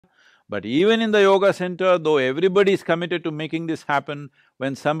But even in the yoga center, though everybody is committed to making this happen,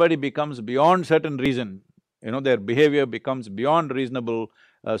 when somebody becomes beyond certain reason, their behavior becomes beyond reasonable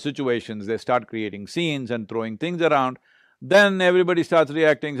situations, they start creating scenes and throwing things around, then everybody starts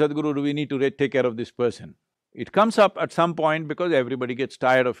reacting, Sadhguru, do we need to take care of this person? It comes up at some point because everybody gets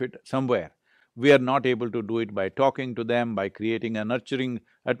tired of it somewhere. We are not able to do it by talking to them, by creating a nurturing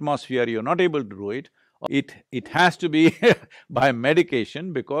atmosphere, you're not able to do it. It has to be by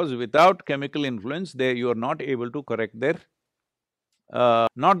medication, because without chemical influence, you're not able to correct their…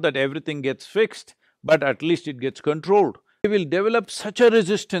 not that everything gets fixed, but at least it gets controlled. They will develop such a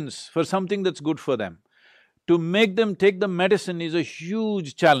resistance for something that's good for them. To make them take the medicine is a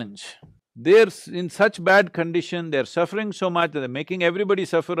huge challenge. They're in such bad condition, they're suffering so much that they're making everybody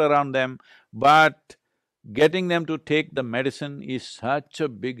suffer around them, but getting them to take the medicine is such a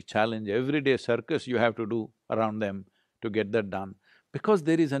big challenge. Everyday circus you have to do around them to get that done, because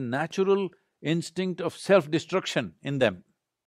there is a natural instinct of self-destruction in them.